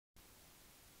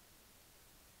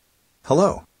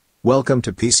Hello. Welcome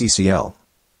to PCCL.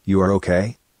 You are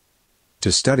okay? To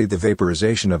study the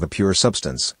vaporization of a pure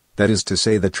substance, that is to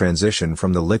say the transition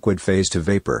from the liquid phase to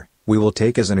vapor, we will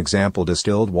take as an example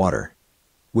distilled water,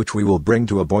 which we will bring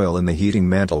to a boil in the heating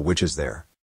mantle which is there.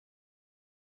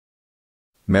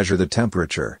 Measure the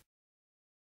temperature.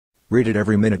 Read it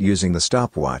every minute using the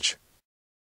stopwatch.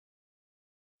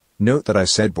 Note that I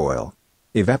said boil.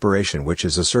 Evaporation, which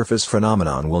is a surface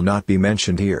phenomenon, will not be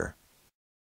mentioned here.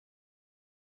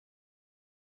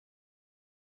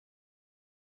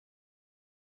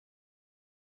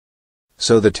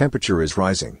 So the temperature is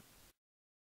rising.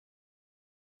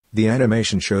 The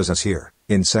animation shows us here,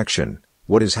 in section,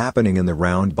 what is happening in the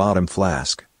round bottom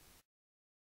flask.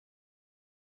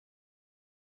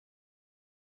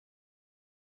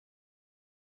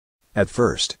 At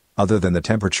first, other than the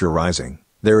temperature rising,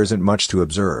 there isn't much to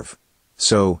observe.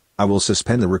 So, I will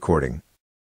suspend the recording.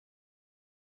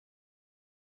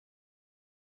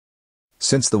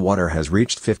 Since the water has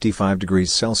reached 55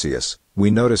 degrees Celsius,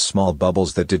 we notice small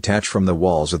bubbles that detach from the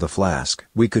walls of the flask.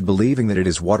 We could believing that it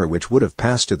is water which would have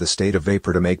passed to the state of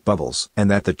vapor to make bubbles, and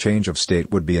that the change of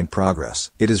state would be in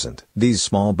progress. It isn't. These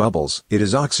small bubbles, it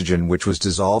is oxygen which was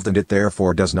dissolved, and it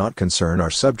therefore does not concern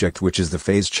our subject, which is the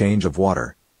phase change of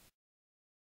water.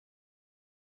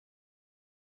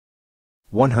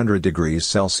 100 degrees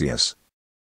Celsius.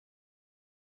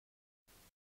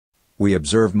 We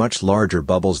observe much larger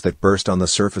bubbles that burst on the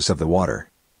surface of the water.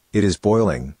 It is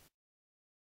boiling.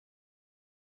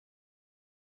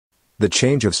 The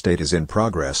change of state is in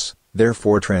progress,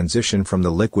 therefore transition from the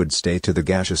liquid state to the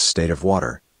gaseous state of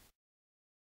water.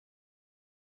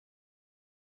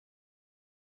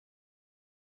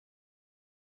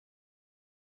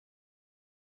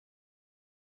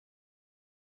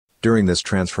 During this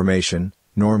transformation,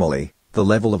 normally, the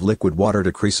level of liquid water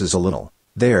decreases a little.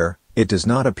 There, it does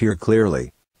not appear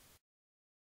clearly.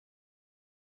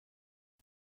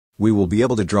 We will be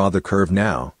able to draw the curve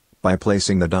now, by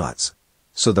placing the dots.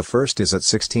 So the first is at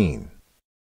 16.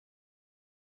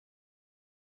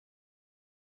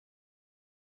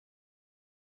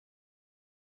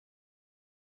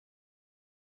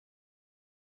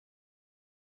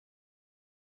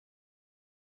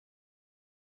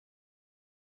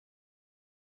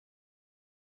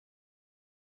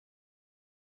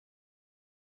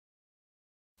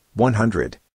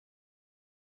 (100).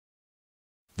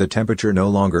 The temperature no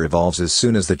longer evolves as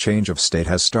soon as the change of state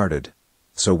has started.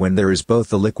 So when there is both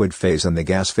the liquid phase and the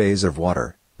gas phase of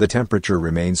water, the temperature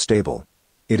remains stable.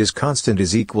 It is constant,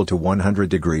 is equal to 100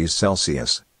 degrees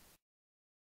Celsius.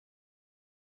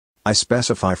 I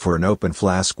specify for an open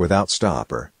flask without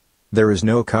stopper. There is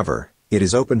no cover, it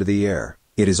is open to the air,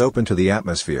 it is open to the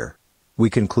atmosphere. We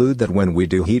conclude that when we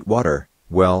do heat water,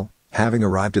 well, having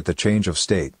arrived at the change of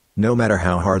state, no matter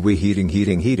how hard we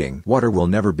heating, water will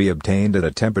never be obtained at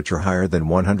a temperature higher than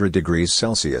 100 degrees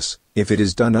Celsius, if it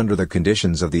is done under the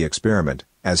conditions of the experiment,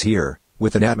 as here,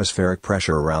 with an atmospheric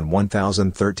pressure around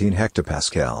 1013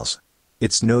 hectopascals.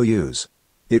 It's no use.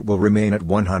 It will remain at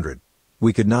 100.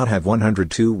 We could not have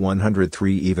 102,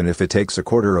 103 even if it takes a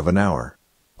quarter of an hour.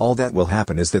 All that will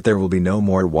happen is that there will be no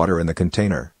more water in the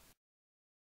container.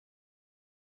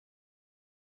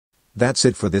 That's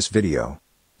it for this video.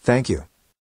 Thank you.